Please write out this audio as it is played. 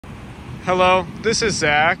Hello, this is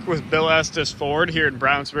Zach with Bill Estes Ford here in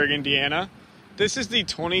Brownsburg, Indiana. This is the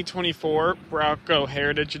 2024 Bronco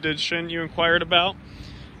Heritage Edition you inquired about.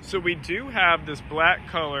 So we do have this black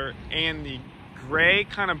color and the gray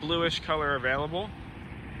kind of bluish color available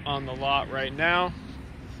on the lot right now.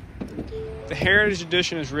 The Heritage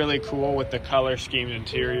Edition is really cool with the color schemed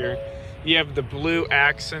interior. You have the blue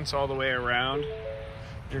accents all the way around.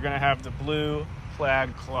 You're going to have the blue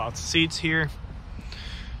plaid cloth seats here.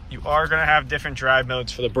 You are going to have different drive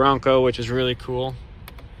modes for the Bronco, which is really cool.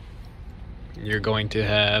 You're going to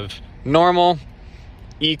have normal,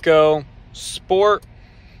 eco, sport,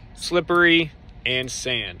 slippery, and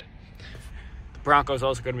sand. The Bronco is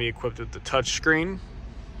also going to be equipped with the touchscreen.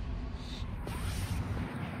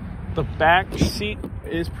 The back seat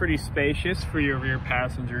is pretty spacious for your rear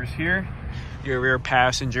passengers here. Your rear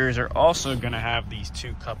passengers are also going to have these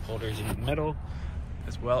two cup holders in the middle,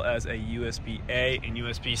 as well as a USB-A and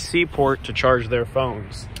USB-C port to charge their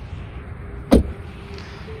phones.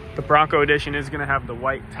 The Bronco Edition is going to have the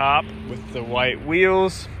white top with the white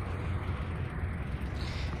wheels.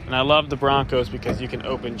 And I love the Broncos because you can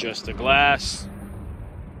open just the glass,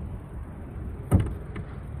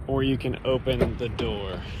 or you can open the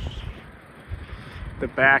door. The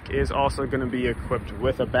back is also going to be equipped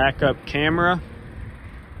with a backup camera.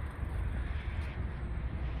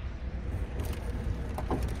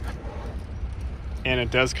 And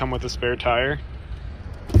it does come with a spare tire.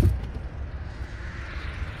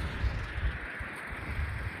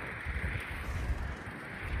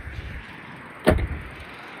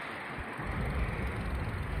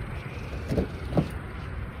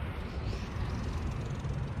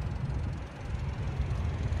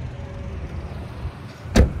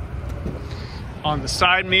 On the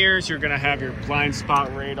side mirrors, you're going to have your blind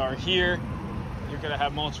spot radar here. You're going to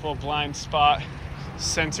have multiple blind spot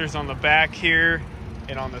sensors on the back here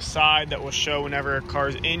and on the side that will show whenever a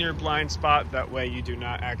car's in your blind spot. That way you do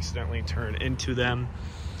not accidentally turn into them.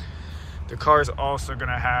 The car is also going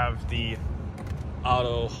to have the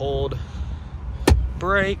auto hold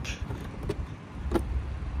brake.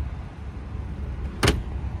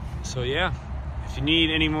 So yeah, if you need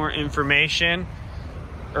any more information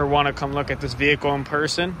or want to come look at this vehicle in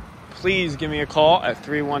person, please give me a call at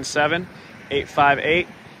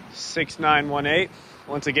 317-858-6918.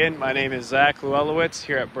 Once again, my name is Zach Luelowitz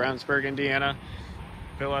here at Brownsburg, Indiana.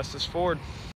 Bill Estes Ford.